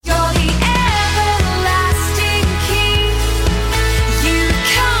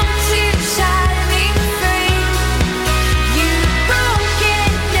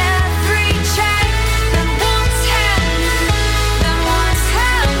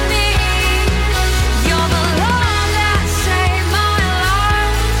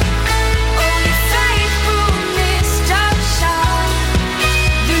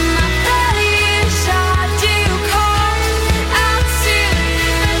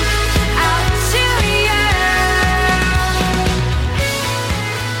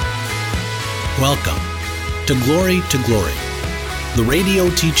to Glory, the radio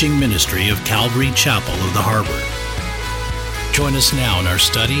teaching ministry of Calvary Chapel of the Harbor. Join us now in our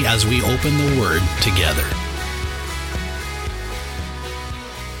study as we open the Word together.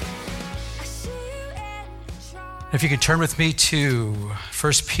 If you could turn with me to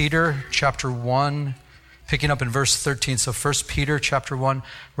 1 Peter chapter 1, picking up in verse 13. So 1 Peter chapter 1,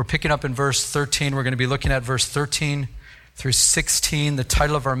 we're picking up in verse 13. We're going to be looking at verse 13 through 16. The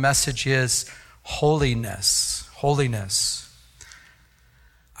title of our message is Holiness. Holiness.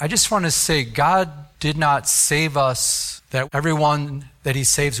 I just want to say God did not save us that everyone that he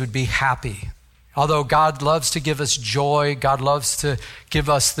saves would be happy. Although God loves to give us joy, God loves to give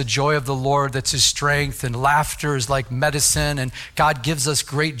us the joy of the Lord that's his strength, and laughter is like medicine, and God gives us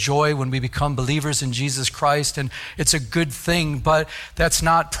great joy when we become believers in Jesus Christ, and it's a good thing, but that's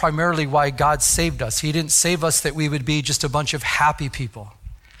not primarily why God saved us. He didn't save us that we would be just a bunch of happy people.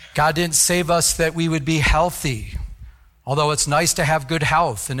 God didn't save us that we would be healthy. Although it's nice to have good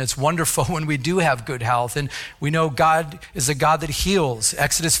health, and it's wonderful when we do have good health, and we know God is a God that heals.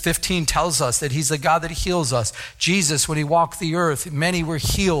 Exodus 15 tells us that he's a God that heals us. Jesus, when he walked the earth, many were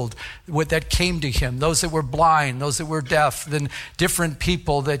healed that came to him. Those that were blind, those that were deaf, then different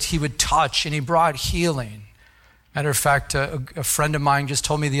people that he would touch, and he brought healing. Matter of fact, a friend of mine just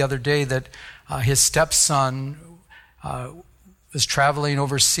told me the other day that his stepson was traveling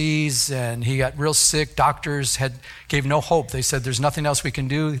overseas and he got real sick. Doctors gave no hope. They said, there's nothing else we can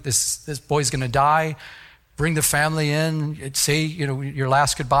do. This boy's going to die. Bring the family in, say, your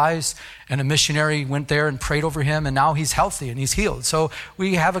last goodbyes. And a missionary went there and prayed over him, and now he's healthy and he's healed. So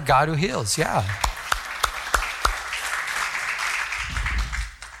we have a God who heals, yeah.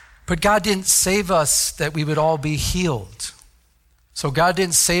 But God didn't save us that we would all be healed. So God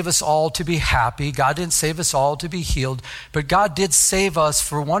didn't save us all to be happy. God didn't save us all to be healed. But God did save us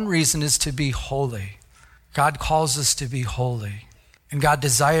for one reason, is to be holy. God calls us to be holy. And God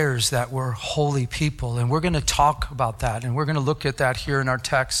desires that we're holy people. And we're going to talk about that. And we're going to look at that here in our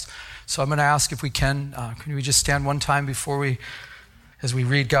text. So I'm going to ask if we can we just stand one time as we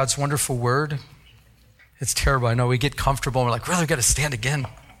read God's wonderful word? It's terrible. I know we get comfortable and we're like, really, we've got to stand again.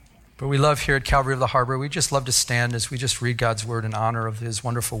 But we love here at Calvary of the Harbor, we just love to stand as we just read God's word in honor of his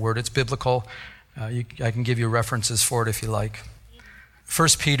wonderful word. It's biblical. I can give you references for it if you like. 1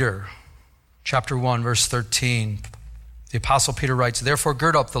 Peter chapter 1, verse 13. The Apostle Peter writes, therefore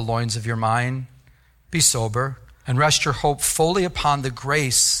gird up the loins of your mind, be sober, and rest your hope fully upon the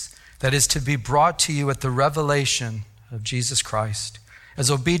grace that is to be brought to you at the revelation of Jesus Christ.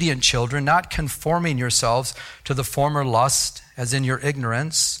 As obedient children, not conforming yourselves to the former lust as in your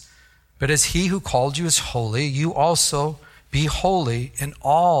ignorance, but as he who called you is holy, you also be holy in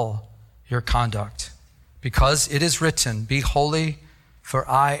all your conduct. Because it is written, be holy, for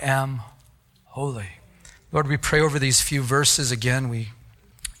I am holy. Lord, we pray over these few verses again. We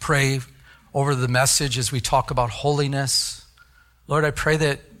pray over the message as we talk about holiness. Lord, I pray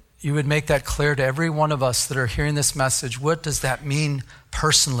that you would make that clear to every one of us that are hearing this message. What does that mean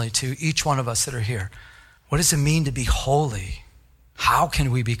personally to each one of us that are here? What does it mean to be holy? How can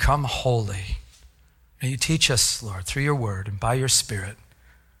we become holy? May you teach us, Lord, through your word and by your Spirit.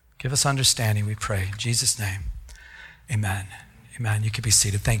 Give us understanding, we pray. In Jesus' name, amen. Amen. You can be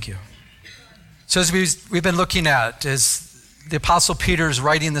seated. Thank you. So as we've been looking at, as the Apostle Peter is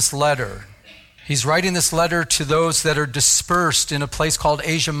writing this letter, he's writing this letter to those that are dispersed in a place called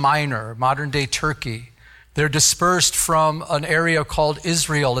Asia Minor, modern-day Turkey. They're dispersed from an area called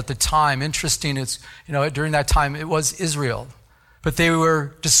Israel at the time. Interesting, during that time, it was Israel. But they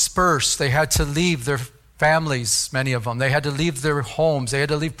were dispersed. They had to leave their families, many of them. They had to leave their homes. They had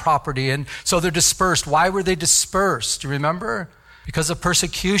to leave property. And so they're dispersed. Why were they dispersed? Do you remember? Because of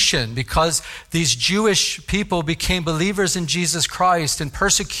persecution, because these Jewish people became believers in Jesus Christ, and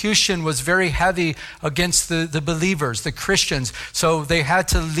persecution was very heavy against the believers, the Christians. So they had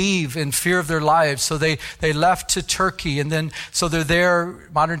to leave in fear of their lives. So they left to Turkey, and then so they're there,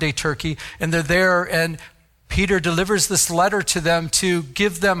 modern day Turkey, and they're there, and Peter delivers this letter to them to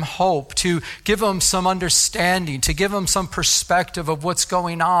give them hope, to give them some understanding, to give them some perspective of what's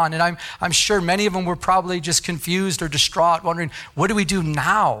going on. And I'm sure many of them were probably just confused or distraught, wondering, what do we do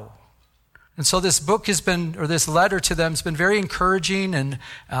now? And so this this letter to them has been very encouraging, and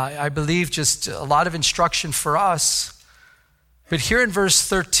I believe just a lot of instruction for us. But here in verse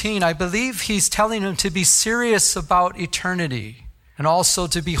 13, I believe he's telling them to be serious about eternity and also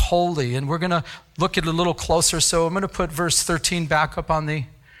to be holy. And we're going to look at it a little closer. So I'm going to put verse 13 back up on the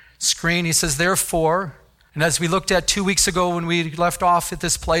screen. He says, therefore, and as we looked at 2 weeks ago when we left off at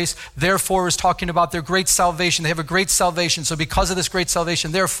this place, therefore is talking about their great salvation. They have a great salvation. So because of this great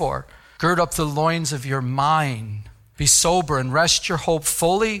salvation, therefore, Gird up the loins of your mind. Be sober and rest your hope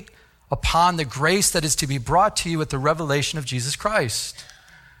fully upon the grace that is to be brought to you at the revelation of Jesus Christ.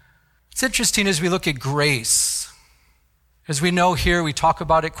 It's interesting as we look at grace. As we know here, we talk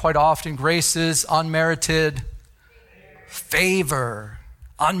about it quite often. Grace is unmerited favor.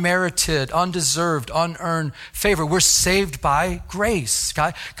 Unmerited, undeserved, unearned favor. We're saved by grace.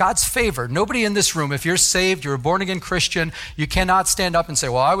 God's favor. Nobody in this room, if you're saved, you're a born-again Christian, you cannot stand up and say,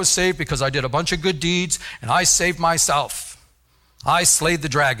 well, I was saved because I did a bunch of good deeds and I saved myself. I slayed the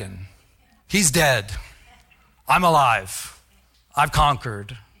dragon. He's dead. I'm alive. I've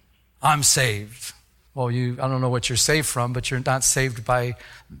conquered. I'm saved. Well, I don't know what you're saved from, but you're not saved by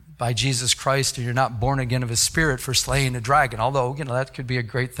Jesus Christ, and you're not born again of his Spirit for slaying a dragon. Although, that could be a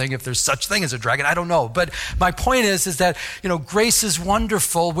great thing if there's such thing as a dragon. I don't know. But my point is that, grace is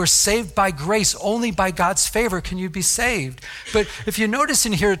wonderful. We're saved by grace. Only by God's favor can you be saved. But if you notice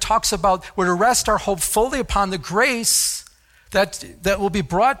in here, it talks about we're to rest our hope fully upon the grace that will be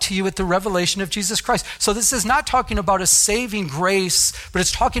brought to you at the revelation of Jesus Christ. So this is not talking about a saving grace, but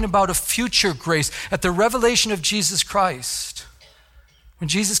it's talking about a future grace at the revelation of Jesus Christ. When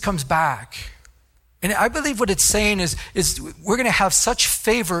Jesus comes back. And I believe what it's saying is we're going to have such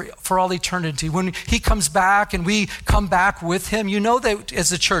favor for all eternity. When he comes back and we come back with him, that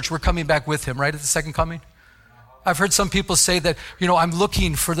as a church, we're coming back with him, right, at the second coming? I've heard some people say that, I'm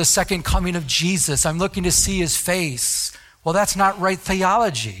looking for the second coming of Jesus. I'm looking to see his face. Well, that's not right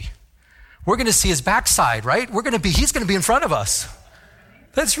theology. We're going to see his backside, right? He's going to be in front of us.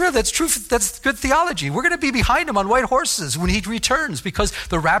 That's real. That's true. That's good theology. We're going to be behind him on white horses when he returns, because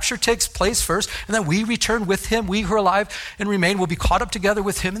the rapture takes place first, and then we return with him. We who are alive and remain will be caught up together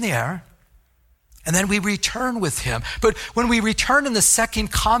with him in the air, and then we return with him. But when we return in the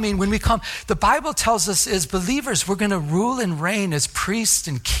second coming, when we come, the Bible tells us as believers, we're going to rule and reign as priests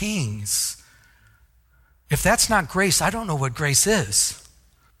and kings. If that's not grace, I don't know what grace is.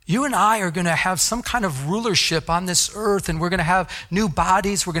 You and I are going to have some kind of rulership on this earth, and we're going to have new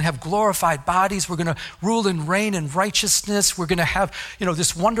bodies. We're going to have glorified bodies. We're going to rule and reign in righteousness. We're going to have,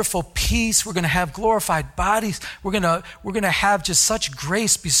 this wonderful peace. We're going to have glorified bodies. We're going to have just such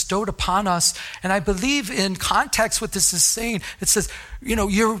grace bestowed upon us. And I believe in context what this is saying. It says,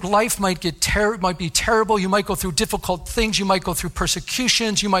 your life might be terrible. You might go through difficult things. You might go through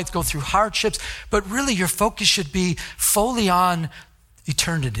persecutions. You might go through hardships. But really, your focus should be fully on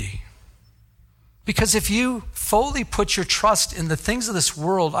eternity. Because if you fully put your trust in the things of this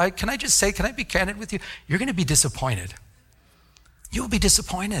world, can I be candid with you? You're going to be disappointed. You'll be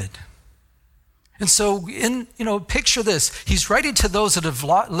disappointed. And so, picture this. He's writing to those that have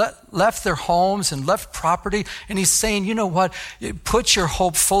left their homes and left property, and he's saying, you know what? Put your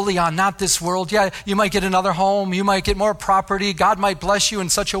hope fully on not this world. Yeah, you might get another home. You might get more property. God might bless you in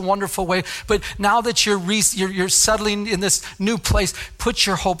such a wonderful way. But now that you're settling in this new place, put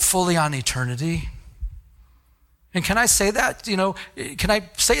your hope fully on eternity. And can I say that? Can I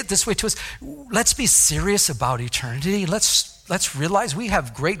say it this way to us? Let's be serious about eternity. Let's realize we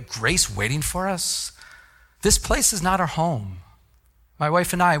have great grace waiting for us. This place is not our home. My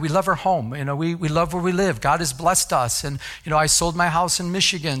wife and I, we love our home. We love where we live. God has blessed us. And, I sold my house in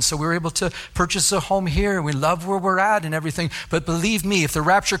Michigan, so we were able to purchase a home here. We love where we're at and everything. But believe me, if the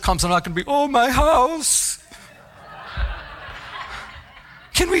rapture comes, I'm not going to be, oh, my house.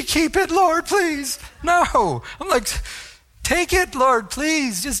 Can we keep it, Lord, please? No. I'm like, take it, Lord,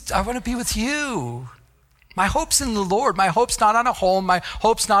 please. I want to be with you. My hope's in the Lord. My hope's not on a home. My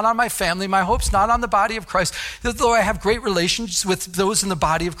hope's not on my family. My hope's not on the body of Christ. Though I have great relations with those in the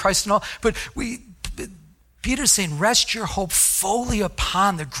body of Christ and all, but Peter's saying, rest your hope fully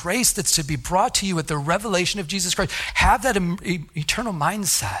upon the grace that's to be brought to you at the revelation of Jesus Christ. Have that eternal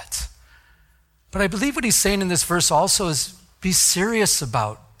mindset. But I believe what he's saying in this verse also is be serious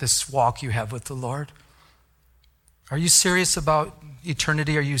about this walk you have with the Lord. Are you serious about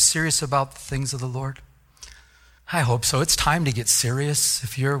eternity? Are you serious about the things of the Lord? I hope so. It's time to get serious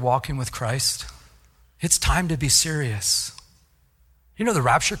if you're walking with Christ. It's time to be serious. The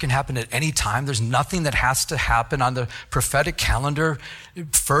rapture can happen at any time. There's nothing that has to happen on the prophetic calendar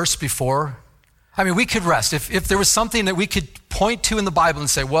first before. We could rest. If there was something that we could point to in the Bible and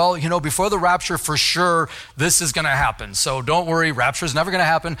say, well, before the rapture, for sure, this is going to happen. So don't worry, rapture is never going to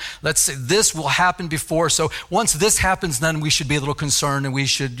happen. Let's say this will happen before. So once this happens, then we should be a little concerned and we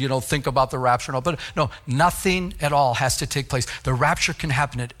should, think about the rapture and all. But no, nothing at all has to take place. The rapture can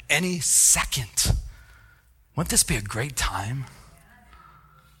happen at any second. Wouldn't this be a great time?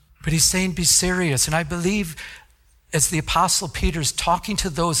 But he's saying be serious. And I believe as the Apostle Peter's talking to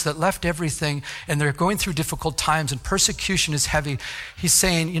those that left everything and they're going through difficult times and persecution is heavy, he's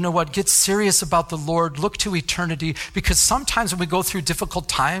saying, you know what, get serious about the Lord, look to eternity, because sometimes when we go through difficult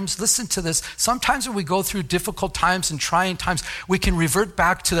times, listen to this, sometimes when we go through difficult times and trying times, we can revert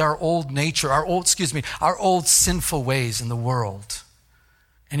back to our old nature, our old sinful ways in the world.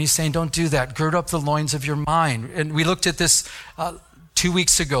 And he's saying, don't do that. Gird up the loins of your mind. And we looked at this 2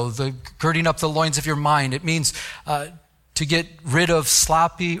 weeks ago, the girding up the loins of your mind. It means to get rid of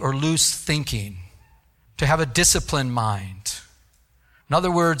sloppy or loose thinking, to have a disciplined mind. In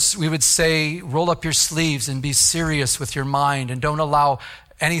other words, we would say, roll up your sleeves and be serious with your mind and don't allow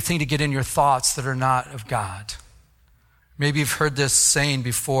anything to get in your thoughts that are not of God. Maybe you've heard this saying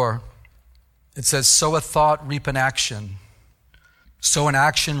before. It says, sow a thought, reap an action. Sow an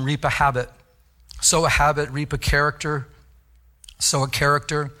action, reap a habit. Sow a habit, reap a character. Sow a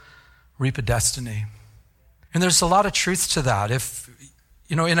character, reap a destiny. And there's a lot of truth to that. If,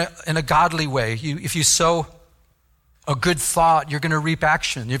 in a godly way, if you sow a good thought, you're going to reap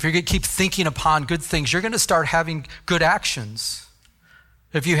action. If you're going to keep thinking upon good things, you're going to start having good actions.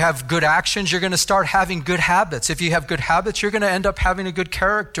 If you have good actions, you're going to start having good habits. If you have good habits, you're going to end up having a good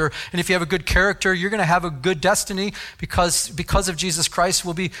character. And if you have a good character, you're going to have a good destiny because of Jesus Christ,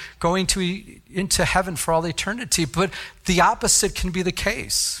 we'll be going into heaven for all eternity. But the opposite can be the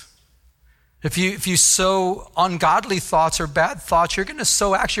case. If you sow ungodly thoughts or bad thoughts, you're going to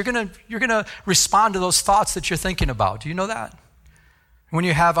sow action. You're going to respond to those thoughts that you're thinking about. Do you know that? When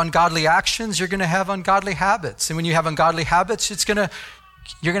you have ungodly actions, you're going to have ungodly habits. And when you have ungodly habits,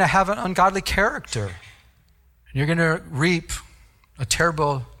 you're going to have an ungodly character. And you're going to reap a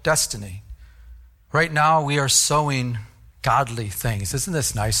terrible destiny. Right now, we are sowing godly things. Isn't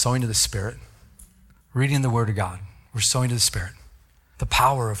this nice? Sowing to the Spirit. Reading the Word of God. We're sowing to the Spirit. The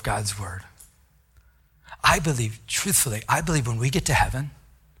power of God's Word. I believe when we get to heaven,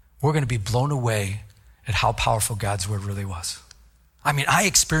 we're going to be blown away at how powerful God's Word really was. I mean, I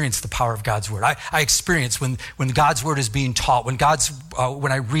experience the power of God's Word. I experience when God's Word is being taught,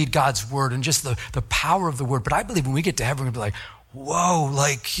 when I read God's Word and just the power of the Word. But I believe when we get to heaven, we're going to be like, whoa,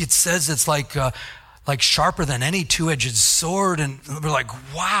 like it says it's like sharper than any two-edged sword. And we're like,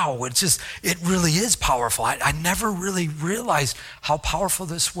 wow, it really is powerful. I never really realized how powerful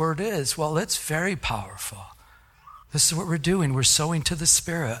this Word is. Well, it's very powerful. This is what we're doing. We're sowing to the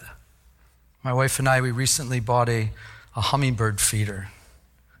Spirit. My wife and I, we recently bought a hummingbird feeder.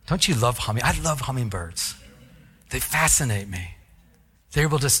 Don't you love I love hummingbirds. They fascinate me. They're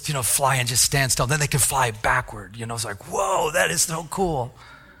able to fly and just stand still. Then they can fly backward. It's like, whoa, that is so cool.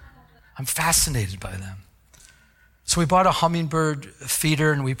 I'm fascinated by them. So we bought a hummingbird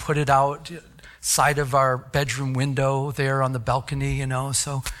feeder and we put it outside of our bedroom window there on the balcony,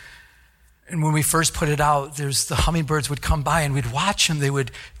 So, and when we first put it out, the hummingbirds would come by and we'd watch them. They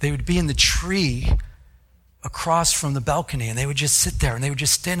would be in the tree across from the balcony, and they would just sit there and they would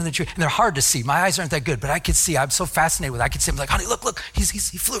just stand in the tree. And they're hard to see. My eyes aren't that good, but I could see. I'm so fascinated with it. I could see him like, honey, look, he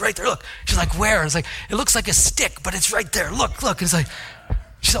flew right there. Look. She's like, where? It's like, it looks like a stick, but it's right there. Look. And it's like,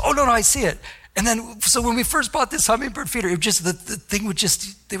 she's like, oh, no, I see it. And then, so when we first bought this hummingbird feeder, it just, the thing would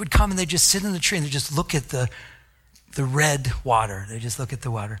they would come and they'd just sit in the tree and they'd just look at the red water. They just look at the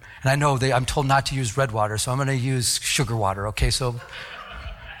water. And I know I'm told not to use red water, so I'm going to use sugar water, okay? So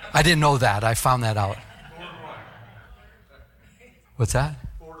I didn't know that. I found that out. What's that?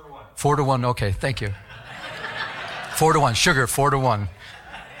 4-1. 4-1, okay, thank you. 4-1, sugar, 4-1.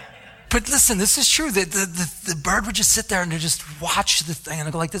 But listen, this is true. The bird would just sit there and just watch the thing and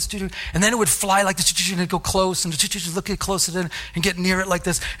go like this, and then it would fly like this, and it'd go close and look at close at it and get near it like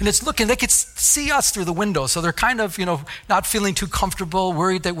this. And it's looking, they could see us through the window. So they're kind of, not feeling too comfortable,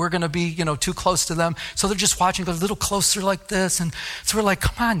 worried that we're going to be, too close to them. So they're just watching, go a little closer like this. And so we're like,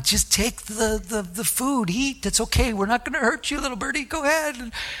 come on, just take the food, eat. It's okay. We're not going to hurt you, little birdie. Go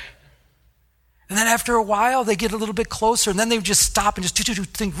ahead. And then after a while, they get a little bit closer, and then they would just stop and just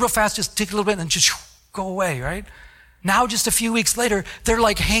think real fast, just take a little bit, and just go away, right? Now, just a few weeks later, they're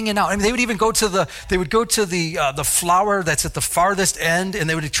like hanging out. I mean, they would even go to the flower that's at the farthest end, and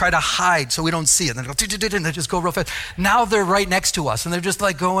they would try to hide so we don't see it. And they go, and they just go real fast. Now they're right next to us, and they're just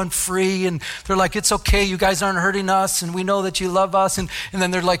like going free, and they're like, it's okay, you guys aren't hurting us, and we know that you love us. And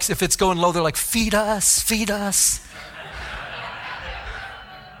then they're like, if it's going low, they're like, feed us, feed us.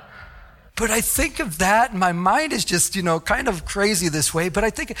 But I think of that, and my mind is just, kind of crazy this way. But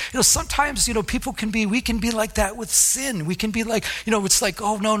I think, sometimes, we can be like that with sin. We can be like, it's like,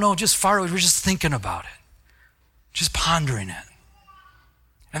 oh, no, just far away. We're just thinking about it, just pondering it.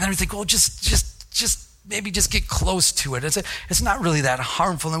 And then we think, well, just maybe just get close to it. It's not really that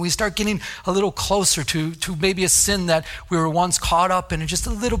harmful. And we start getting a little closer to maybe a sin that we were once caught up in, and just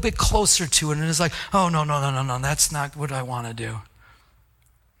a little bit closer to it. And it's like, oh, no, that's not what I want to do.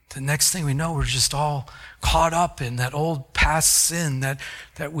 The next thing we know, we're just all caught up in that old past sin that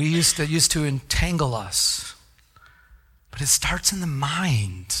used to entangle us. But it starts in the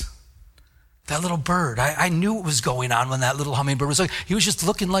mind. That little bird, I knew what was going on when that little hummingbird was like, he was just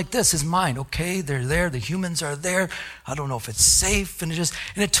looking like this, his mind. Okay, they're there, the humans are there. I don't know if it's safe. And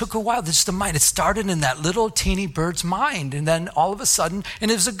it took a while, just the mind. It started in that little teeny bird's mind. And then all of a sudden,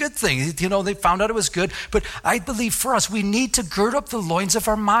 and it was a good thing. You know, they found out it was good. But I believe for us, we need to gird up the loins of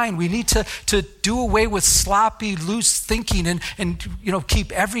our mind. We need to do away with sloppy, loose thinking and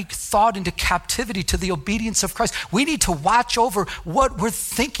keep every thought into captivity to the obedience of Christ. We need to watch over what we're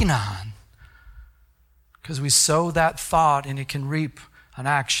thinking on. Because we sow that thought and it can reap an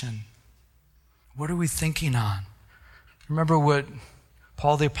action. What are we thinking on? Remember what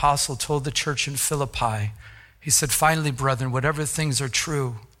Paul the Apostle told the church in Philippi. He said, finally, brethren, whatever things are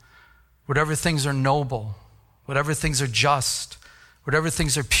true, whatever things are noble, whatever things are just, whatever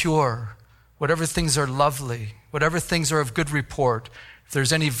things are pure, whatever things are lovely, whatever things are of good report, if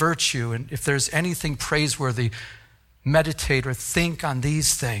there's any virtue and if there's anything praiseworthy, meditate or think on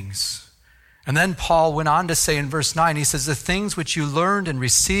these things. And then Paul went on to say in verse 9, he says, the things which you learned and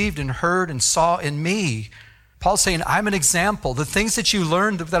received and heard and saw in me. Paul's saying, I'm an example. The things that you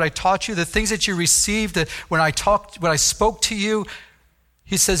learned, that I taught you, the things that you received, that when I spoke to you,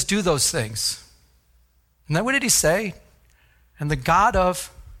 he says, do those things. And then what did he say? And the God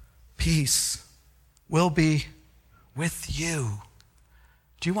of peace will be with you.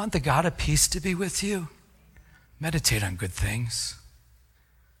 Do you want the God of peace to be with you? Meditate on good things.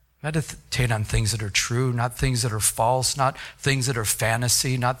 Meditate on things that are true, not things that are false, not things that are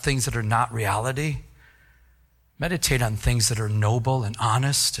fantasy, not things that are not reality. Meditate on things that are noble and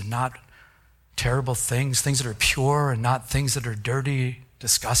honest and not terrible things that are pure and not things that are dirty,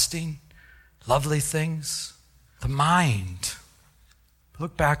 disgusting, lovely things. The mind.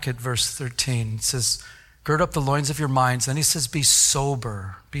 Look back at verse 13. It says, gird up the loins of your minds. Then he says, be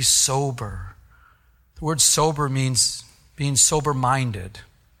sober, be sober. The word sober means being sober-minded.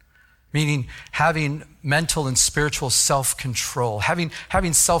 Meaning having mental and spiritual self-control,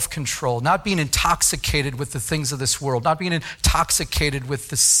 having self-control, not being intoxicated with the things of this world, not being intoxicated with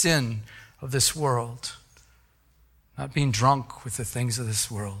the sin of this world, not being drunk with the things of this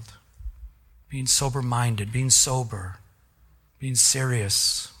world, being sober-minded, being sober, being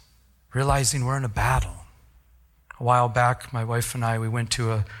serious, realizing we're in a battle. A while back, my wife and I, we went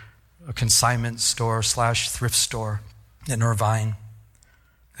to a consignment store / thrift store in Irvine.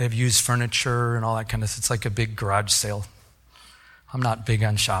 They have used furniture and all that kind of stuff. It's like a big garage sale. I'm not big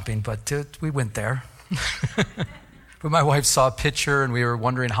on shopping, but we went there. But my wife saw a picture and we were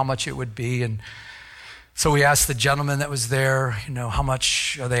wondering how much it would be. And so we asked the gentleman that was there, how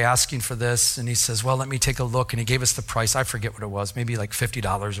much are they asking for this? And he says, well, let me take a look. And he gave us the price. I forget what it was, maybe like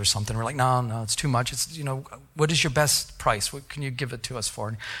 $50 or something. We're like, no, it's too much. It's, what is your best price? What can you give it to us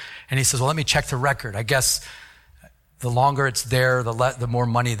for? And he says, well, let me check the record. I guess the longer it's there, the more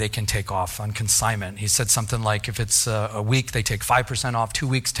money they can take off on consignment. He said something like, if it's a week, they take 5% off, 2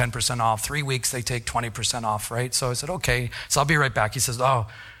 weeks, 10% off, 3 weeks, they take 20% off, right? So I said, okay, so I'll be right back. He says,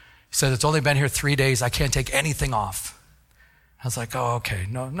 it's only been here 3 days. I can't take anything off. I was like, oh, okay,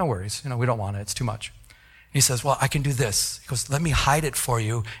 no worries. We don't want it. It's too much. He says, well, I can do this. He goes, let me hide it for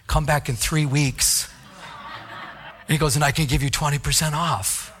you. Come back in 3 weeks. And he goes, and I can give you 20%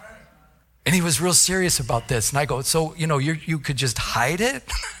 off. And he was real serious about this. And I go, so, you could just hide it?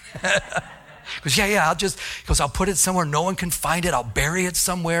 He goes, yeah, I'll put it somewhere no one can find it. I'll bury it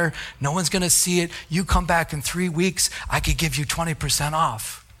somewhere. No one's going to see it. You come back in 3 weeks, I could give you 20%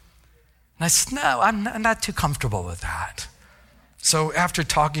 off. And I said, no, I'm not too comfortable with that. So after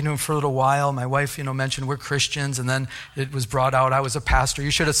talking to him for a little while, my wife, mentioned we're Christians. And then it was brought out I was a pastor.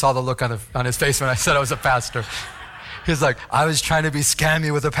 You should have saw the look on his face when I said I was a pastor. He was like, I was trying to be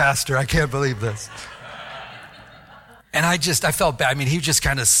scammy with a pastor. I can't believe this. And I felt bad. He just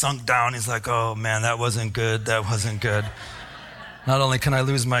kind of sunk down. He's like, oh man, that wasn't good. That wasn't good. Not only can I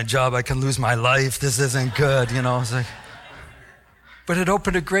lose my job, I can lose my life. This isn't good. It's like, but it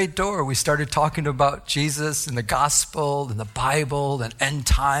opened a great door. We started talking about Jesus and the gospel and the Bible and end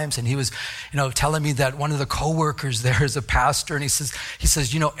times. And he was, telling me that one of the coworkers there is a pastor. And he says,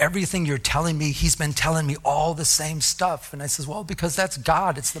 everything you're telling me, he's been telling me all the same stuff. And I says, well, because that's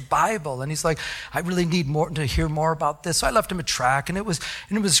God. It's the Bible. And he's like, I really need to hear more about this. So I left him a track and it was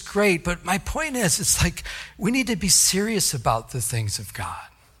great. But my point is, it's like, we need to be serious about the things of God.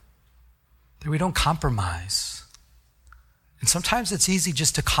 that we don't compromise. And sometimes it's easy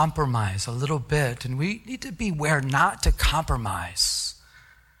just to compromise a little bit, and we need to beware not to compromise.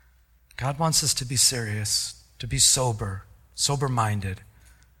 God wants us to be serious, to be sober-minded.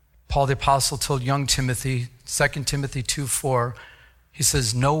 Paul the Apostle told young Timothy, 2 Timothy 2:4, he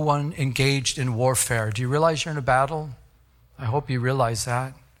says, no one engaged in warfare. Do you realize you're in a battle? I hope you realize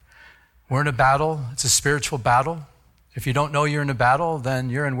that. We're in a battle. It's a spiritual battle. If you don't know you're in a battle, then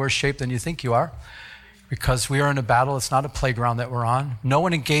you're in worse shape than you think you are. Because we are in a battle. It's not a playground that we're on. No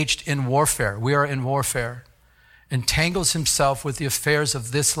one engaged in warfare. We are in warfare. Entangles himself with the affairs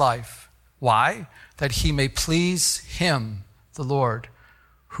of this life. Why? That he may please him, the Lord,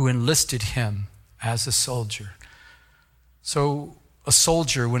 who enlisted him as a soldier. So a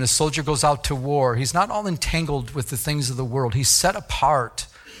soldier, when a soldier goes out to war, he's not all entangled with the things of the world. He's set apart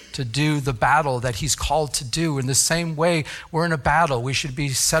to do the battle that he's called to do. In the same way, we're in a battle. We should be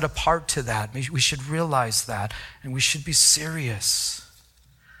set apart to that. We should realize that, and we should be serious.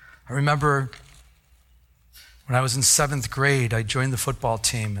 I remember when I was in 7th grade, I joined the football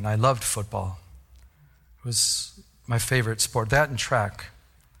team, and I loved football. It was my favorite sport, that and track.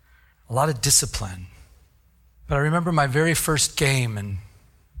 A lot of discipline. But I remember my very first game, and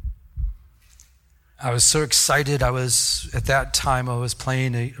I was so excited. At that time, I was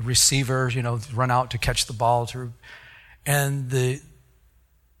playing a receiver, run out to catch the ball. And the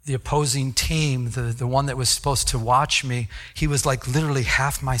opposing team, the one that was supposed to watch me, he was like literally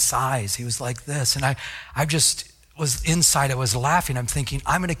half my size. He was like this. And I just was inside. I was laughing. I'm thinking,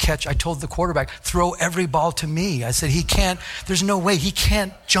 I'm going to catch. I told the quarterback, throw every ball to me. I said, there's no way. He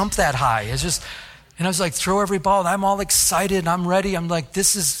can't jump that high. And I was like, throw every ball. And I'm all excited and I'm ready. I'm like,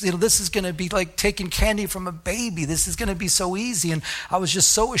 this is going to be like taking candy from a baby. This is going to be so easy. And I was just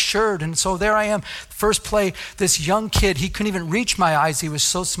so assured. And so there I am. First play, this young kid, he couldn't even reach my eyes. He was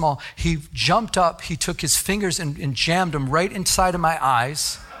so small. He jumped up. He took his fingers and jammed them right inside of my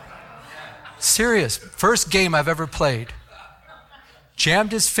eyes. Serious. First game I've ever played.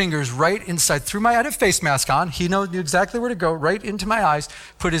 Jammed his fingers right inside. I had a face mask on. He knew exactly where to go, right into my eyes.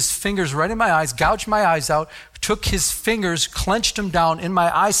 Put his fingers right in my eyes, gouged my eyes out, took his fingers, clenched them down in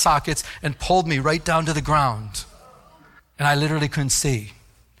my eye sockets, and pulled me right down to the ground. And I literally couldn't see.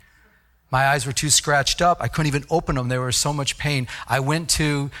 My eyes were too scratched up. I couldn't even open them. They were so much pain. I went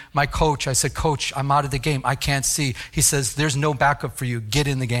to my coach. I said, Coach, I'm out of the game. I can't see. He says, there's no backup for you. Get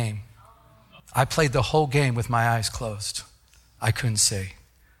in the game. I played the whole game with my eyes closed. I couldn't see.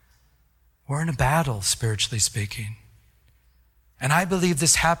 We're in a battle, spiritually speaking. And I believe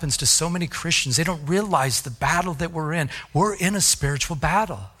this happens to so many Christians. They don't realize the battle that we're in. We're in a spiritual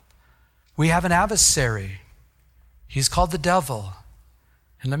battle. We have an adversary. He's called the devil.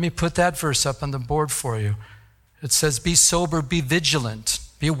 And let me put that verse up on the board for you. It says, be sober, be vigilant,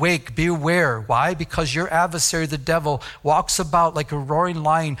 be awake, be aware. Why? Because your adversary, the devil, walks about like a roaring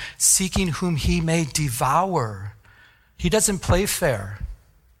lion, seeking whom he may devour. He doesn't play fair.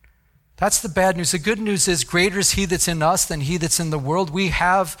 That's the bad news. The good news is greater is he that's in us than he that's in the world. We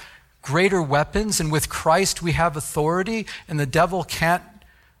have greater weapons, and with Christ we have authority, and the devil can't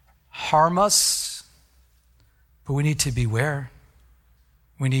harm us. But we need to beware.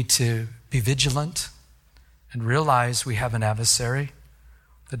 We need to be vigilant and realize we have an adversary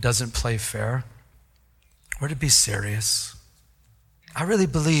that doesn't play fair. We're to be serious. I really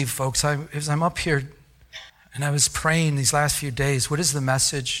believe, folks, as I'm up here and I was praying these last few days, what is the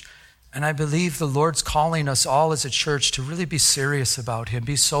message? And I believe the Lord's calling us all as a church to really be serious about him.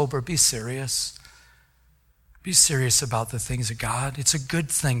 Be sober, be serious. Be serious about the things of God. It's a good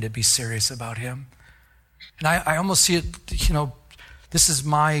thing to be serious about him. And I almost see it, this is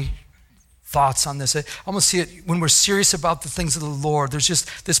my thoughts on this. I almost see it when we're serious about the things of the Lord. There's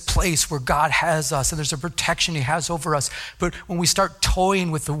just this place where God has us and there's a protection he has over us. But when we start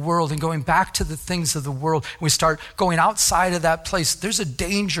toying with the world and going back to the things of the world, we start going outside of that place, there's a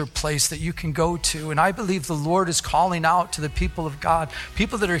danger place that you can go to. And I believe the Lord is calling out to the people of God,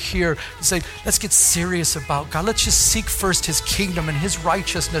 people that are here, to say, let's get serious about God. Let's just seek first his kingdom and his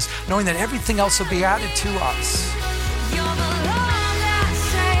righteousness, knowing that everything else will be added to us.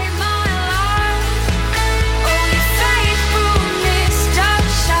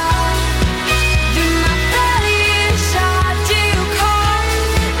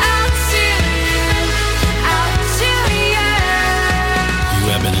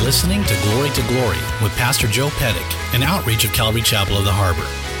 Listening to Glory with Pastor Joe Pettick, an outreach of Calvary Chapel of the Harbor.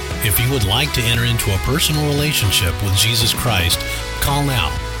 If you would like to enter into a personal relationship with Jesus Christ, call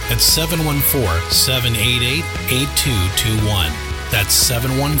now at 714-788-8221. That's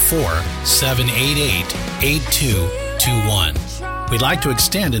 714-788-8221. We'd like to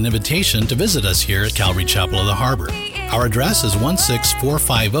extend an invitation to visit us here at Calvary Chapel of the Harbor. Our address is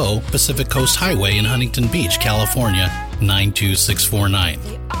 16450 Pacific Coast Highway in Huntington Beach, California, 92649.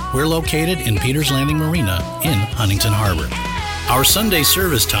 We're located in Peters Landing Marina in Huntington Harbor. Our Sunday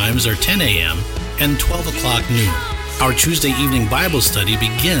service times are 10 a.m. and 12 o'clock noon. Our Tuesday evening Bible study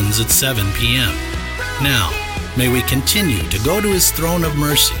begins at 7 p.m. Now, may we continue to go to His throne of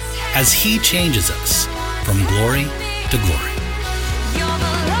mercy as He changes us from glory to glory.